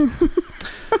ladies.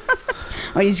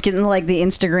 Or he's getting like the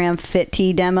Instagram Fit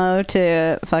Tea demo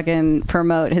to fucking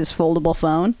promote his foldable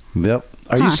phone. Yep.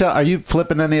 Are you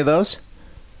flipping any of those?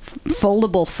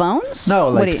 Foldable phones? No,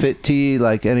 like Fit Tea,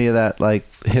 like any of that, like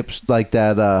hips, like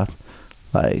that,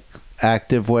 like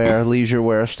active wear, leisure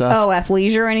wear stuff? Oh,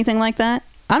 athleisure or anything like that?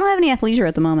 I don't have any athleisure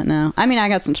at the moment now. I mean, I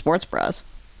got some sports bras.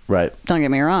 Right. Don't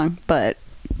get me wrong, but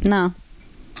no.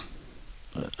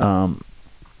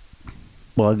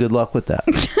 Well, good luck with that.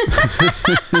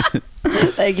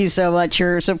 Thank you so much.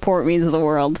 Your support means the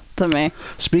world to me.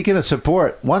 Speaking of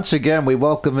support, once again, we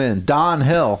welcome in Don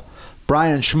Hill,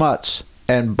 Brian Schmutz,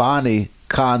 and Bonnie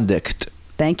Condict.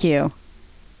 Thank you.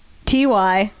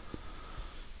 T.Y.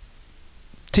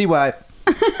 T.Y.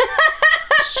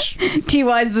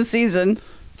 T.Y.'s the season.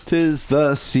 'Tis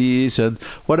the season.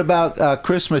 What about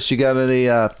Christmas? You got any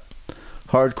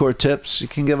hardcore tips you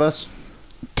can give us?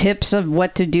 Tips of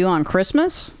what to do on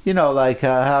Christmas? You know, like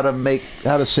how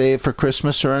to save for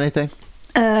Christmas or anything?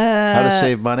 How to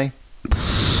save money?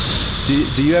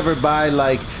 Do you ever buy,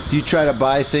 do you try to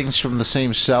buy things from the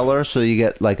same seller so you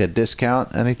get like a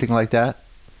discount? Anything like that?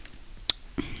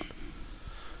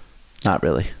 Not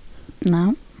really.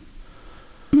 No.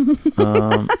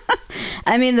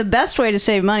 I mean, the best way to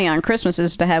save money on Christmas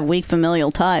is to have weak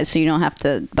familial ties so you don't have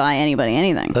to buy anybody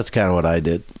anything. That's kind of what I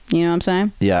did. You know what I'm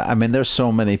saying? Yeah, I mean, there's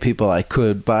so many people I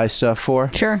could buy stuff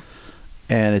for. Sure.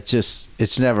 And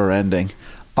it's never ending.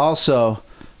 Also,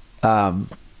 in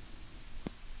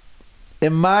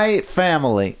my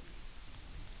family,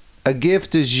 a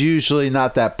gift is usually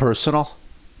not that personal.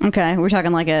 Okay, we're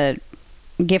talking like a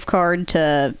gift card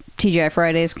to TGI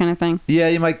Fridays kind of thing? Yeah,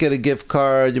 you might get a gift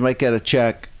card, you might get a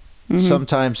check. Mm-hmm.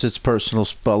 Sometimes it's personal,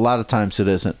 but a lot of times it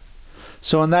isn't.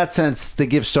 So in that sense, the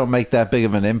gifts don't make that big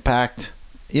of an impact.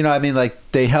 You know, I mean, like,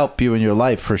 they help you in your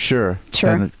life for sure.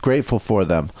 Sure. And I'm grateful for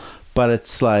them. But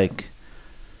it's like,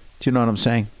 do you know what I'm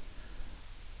saying?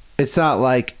 It's not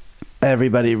like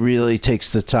everybody really takes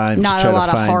the time to try to find... Not a lot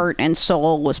of heart and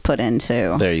soul was put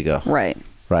into... There you go. Right.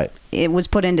 Right. It was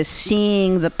put into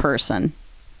seeing the person.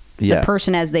 Yeah. The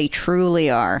person as they truly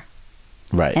are.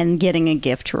 Right. And getting a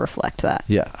gift to reflect that.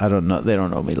 Yeah, I don't know. They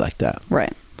don't know me like that.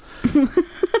 Right.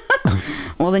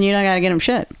 Well, then you don't got to get them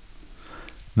shit.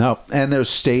 No, and there's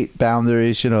state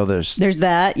boundaries, you know, there's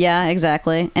that, yeah,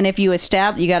 exactly. And if you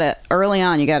early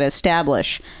on, you got to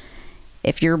establish,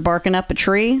 if you're barking up a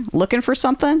tree looking for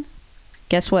something,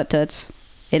 guess what, Toots?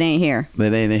 It ain't here.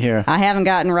 It ain't here. I haven't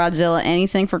gotten Rodzilla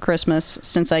anything for Christmas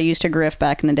since I used to grift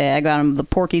back in the day. I got him the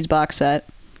Porky's box set.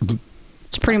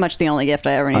 It's pretty much the only gift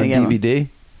I ever need to give him. On DVD?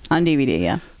 On DVD,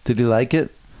 yeah. Did he like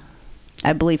it?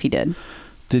 I believe he did.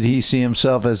 Did he see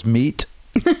himself as meat?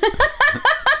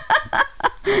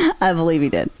 I believe he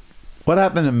did. What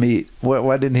happened to Meat?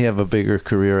 Why didn't he have a bigger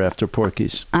career after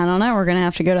Porky's? I don't know. We're going to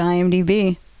have to go to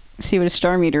IMDb, see what his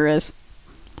star meter is.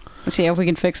 See if we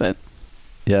can fix it.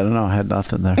 Yeah, I don't know. I had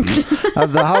nothing there.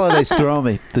 The holidays throw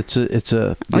me.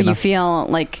 You feel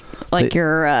like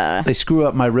you're... They screw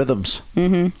up my rhythms.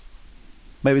 Mm-hmm.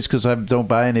 Maybe it's because I don't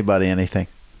buy anybody anything.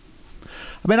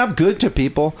 I mean, I'm good to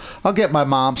people. I'll get my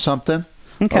mom something.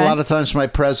 Okay. A lot of times my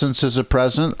presence is a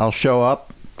present. I'll show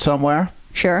up somewhere.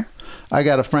 Sure. I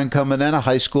got a friend coming in, a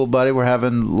high school buddy. We're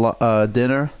having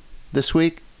dinner this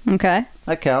week. Okay.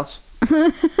 That counts.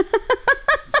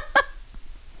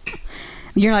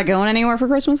 You're not going anywhere for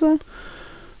Christmas, though?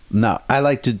 No. I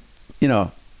like to,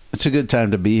 it's a good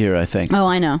time to be here, I think. Oh,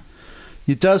 I know.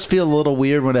 It does feel a little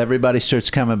weird when everybody starts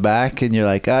coming back and you're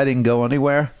like, I didn't go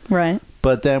anywhere. Right.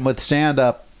 But then with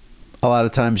stand-up, a lot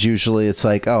of times usually it's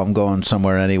like, oh, I'm going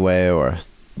somewhere anyway, or,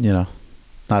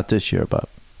 not this year, but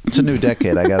it's a new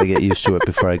decade. I got to get used to it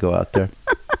before I go out there.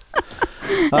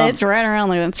 It's right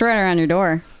around your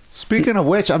door. Speaking of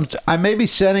which, I may be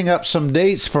setting up some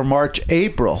dates for March,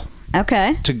 April.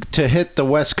 Okay. To hit the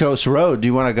West Coast Road. Do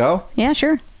you want to go? Yeah,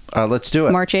 sure. Let's do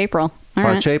it. March, April.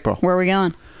 March, April. Where are we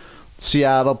going?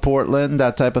 Seattle, Portland,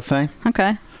 that type of thing.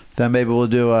 Okay. Then maybe we'll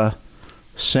do a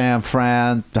San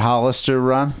Fran, Hollister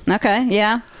run. Okay,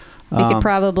 yeah. We could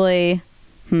probably...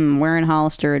 where in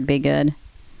Hollister would be good?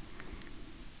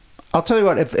 I'll tell you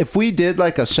what, if we did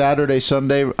like a Friday,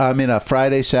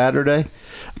 Saturday,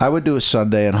 I would do a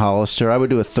Sunday in Hollister. I would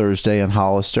do a Thursday in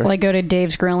Hollister. Like go to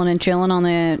Dave's Grillin' and Chillin' on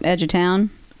the edge of town?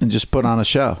 And just put on a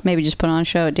show. Maybe just put on a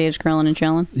show at Dave's Grillin' and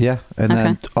Chillin'? Yeah, and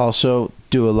then also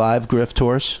do a live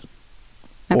Grifthorse.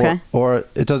 Okay. Or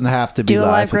it doesn't have to be live. Do a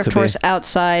live Grifthorse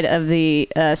outside of the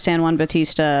San Juan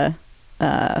Bautista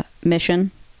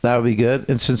mission. That would be good.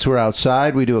 And since we're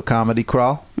outside, we do a comedy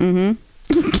crawl. Mm-hmm.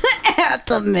 At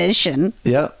the mission.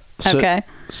 Yeah. Okay.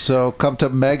 So come to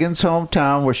Megan's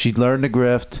hometown where she learned to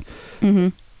grift. Mm-hmm.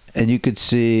 And you could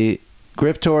see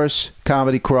Grifthorse,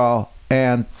 comedy crawl,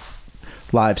 and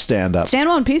live stand-up. San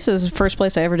Juan Bautista is the first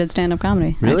place I ever did stand-up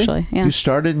comedy. Really? Actually, yeah. You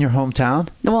started in your hometown?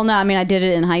 Well, no, I mean, I did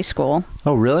it in high school.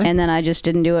 Oh, really? And then I just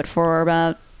didn't do it for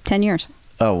about 10 years.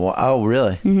 Oh,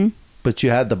 really? Mm-hmm. But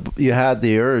you had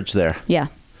the urge there. Yeah.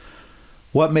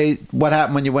 What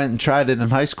happened when you went and tried it in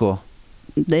high school?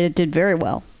 It did very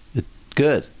well.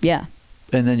 Good. Yeah.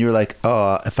 And then you're like,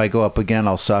 oh, if I go up again,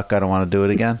 I'll suck. I don't want to do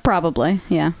it again. Probably.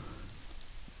 Yeah.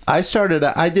 I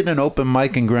did an open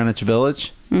mic in Greenwich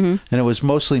Village, and it was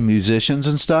mostly musicians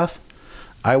and stuff.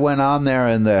 I went on there,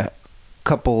 and the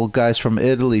couple guys from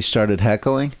Italy started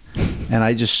heckling, and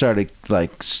I just started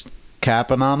like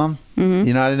capping on them.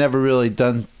 You know, I'd never really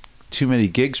done too many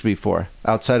gigs before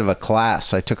outside of a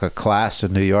class. I took a class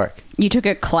in New York. You took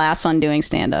a class on doing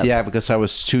stand-up? Yeah, because I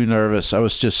was too nervous. I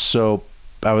was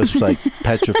like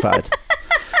petrified.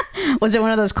 Was it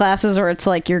one of those classes where it's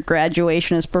like your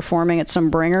graduation is performing at some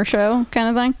bringer show kind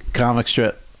of thing? Comic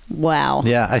strip. Wow.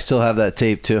 Yeah, I still have that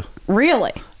tape too.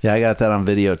 Really? Yeah, I got that on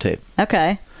videotape.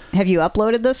 Okay. Have you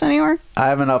uploaded this anywhere? I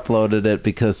haven't uploaded it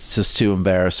because it's just too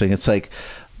embarrassing. It's like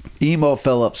Emo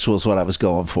Phillips was what I was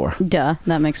going for. Duh,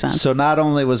 that makes sense. So not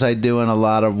only was I doing a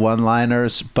lot of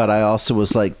one-liners, but I also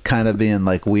was like kind of being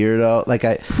like weirdo. Like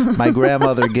my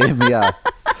grandmother gave me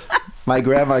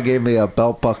a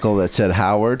belt buckle that said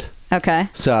Howard. Okay.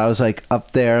 So I was like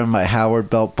up there in my Howard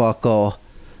belt buckle,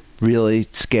 really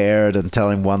scared and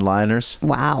telling one-liners.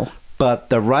 Wow. But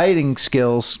the writing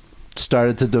skills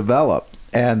started to develop,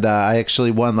 and I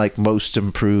actually won like most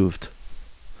improved.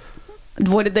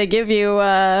 What did they give you?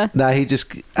 No, I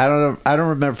don't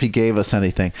remember if he gave us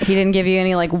anything. He didn't give you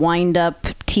any like wind up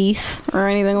teeth or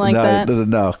anything like that?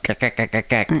 No.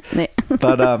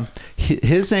 But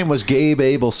his name was Gabe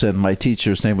Abelson. My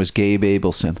teacher's name was Gabe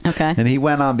Abelson. Okay. And he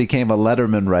went on, became a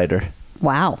Letterman writer.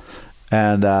 Wow.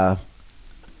 And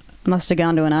must have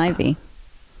gone to an Ivy.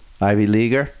 Ivy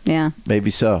Leaguer? Yeah.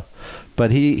 Maybe so. But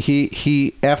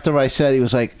he after I said, he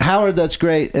was like, Howard, that's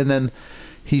great. And then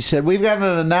he said, we've got an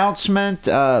announcement.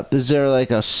 Is there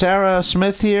like a Sarah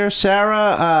Smith here?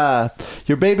 Sarah,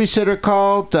 your babysitter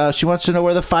called. She wants to know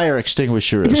where the fire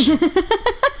extinguisher is.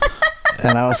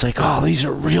 And I was like, oh, these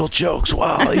are real jokes.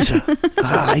 Wow, these are...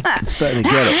 I started to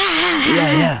get it.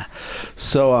 Yeah.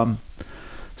 So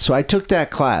I took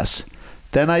that class.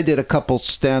 Then I did a couple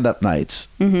stand-up nights.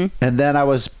 And then I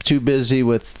was too busy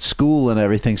with school and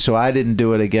everything, so I didn't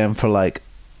do it again for like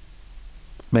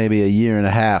maybe a year and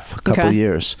a half, a couple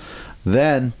years.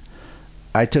 Then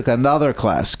I took another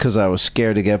class because I was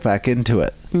scared to get back into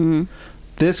it.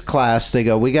 This class, they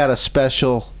go, we got a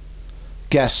special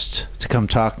guest to come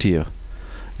talk to you.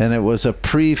 And it was a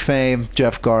pre-fame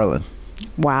Jeff Garlin.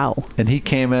 Wow. And he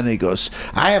came in and he goes,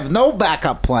 I have no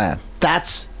backup plan.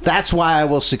 That's why I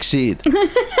will succeed.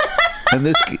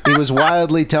 And he was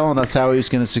wildly telling us how he was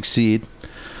going to succeed.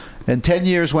 And 10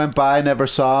 years went by, I never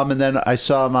saw him. And then I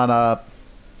saw him on a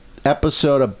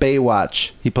episode of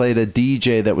Baywatch. He played a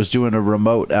DJ that was doing a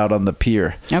remote out on the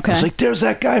pier. Okay. I was like, there's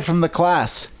that guy from the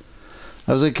class.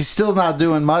 I was like, he's still not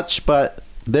doing much, but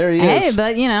there he is. Hey,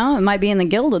 but it might be in the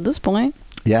guild at this point.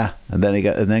 Yeah, and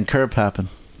then Curb happened.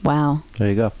 Wow. There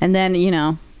you go. And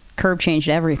then Curb changed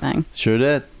everything. Sure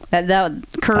did. That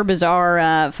Curb is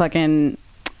our fucking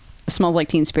Smells Like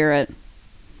Teen Spirit.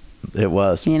 It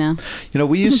was.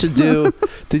 We used to do.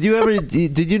 Did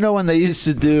you know when they used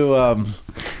to do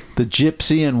the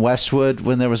Gypsy in Westwood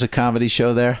when there was a comedy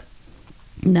show there?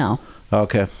 No.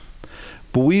 Okay,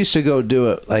 but we used to go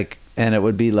do it and it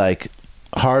would be like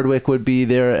Hardwick would be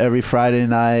there every Friday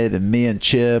night, and me and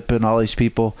Chip and all these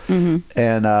people.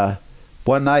 And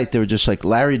one night they were just like,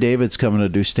 Larry David's coming to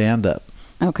do stand up.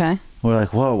 Okay. We're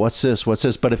like, whoa, what's this?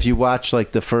 But if you watch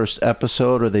like the first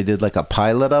episode, or they did like a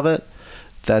pilot of it,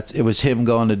 it was him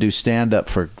going to do stand up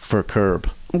for Curb.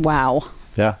 Wow.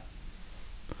 Yeah.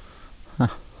 Huh.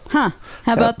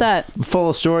 How about that? I'm full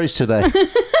of stories today.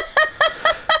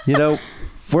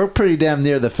 We're pretty damn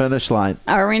near the finish line.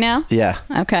 Are we now? Yeah.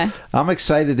 Okay. I'm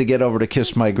excited to get over to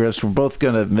Kiss My Grips. We're both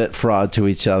going to admit fraud to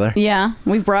each other. Yeah.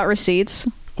 We've brought receipts.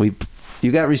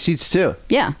 You got receipts too?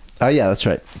 Yeah. Oh, yeah, that's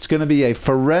right. It's going to be a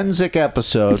forensic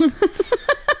episode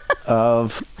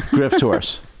of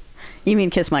Grifthorse. You mean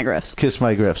Kiss My Griffs? Kiss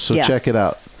My Griffs. So check it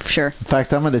out. Sure. In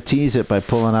fact, I'm going to tease it by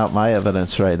pulling out my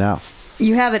evidence right now.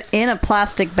 You have it in a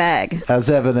plastic bag. As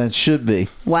evidence should be.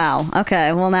 Wow.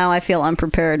 Okay. Well, now I feel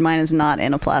unprepared. Mine is not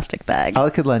in a plastic bag.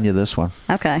 I could lend you this one.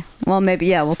 Okay. Well, maybe,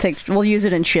 yeah, we'll use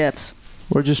it in shifts.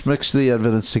 Or just mix the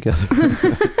evidence together.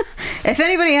 If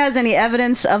anybody has any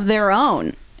evidence of their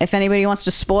own, if anybody wants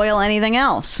to spoil anything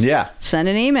else, send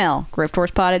an email,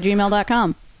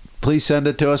 grifthorspod@gmail.com. Please send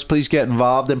it to us. Please get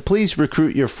involved. And please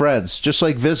recruit your friends. Just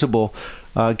like Visible,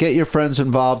 get your friends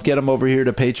involved. Get them over here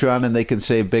to Patreon, and they can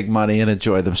save big money and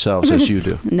enjoy themselves as you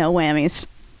do. No whammies.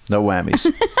 No whammies.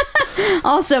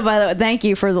 Also, by the way, thank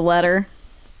you for the letter.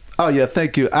 Oh yeah,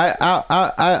 thank you.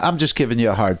 I'm just giving you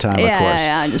a hard time, of course.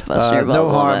 Yeah, I just busted your No balls a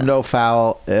little harm, bit. no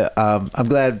foul. I'm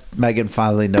glad Megan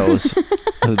finally knows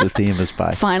who the theme is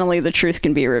by. Finally, the truth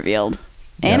can be revealed,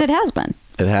 and Yep. it has been.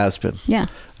 It has been. Yeah.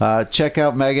 Check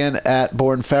out Megan at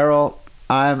Born Feral.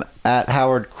 I'm at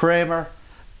Howard Kramer,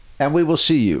 and we will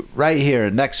see you right here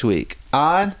next week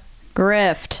on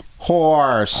Grifthorse.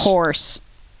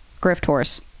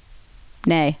 Grifthorse.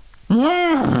 Nay.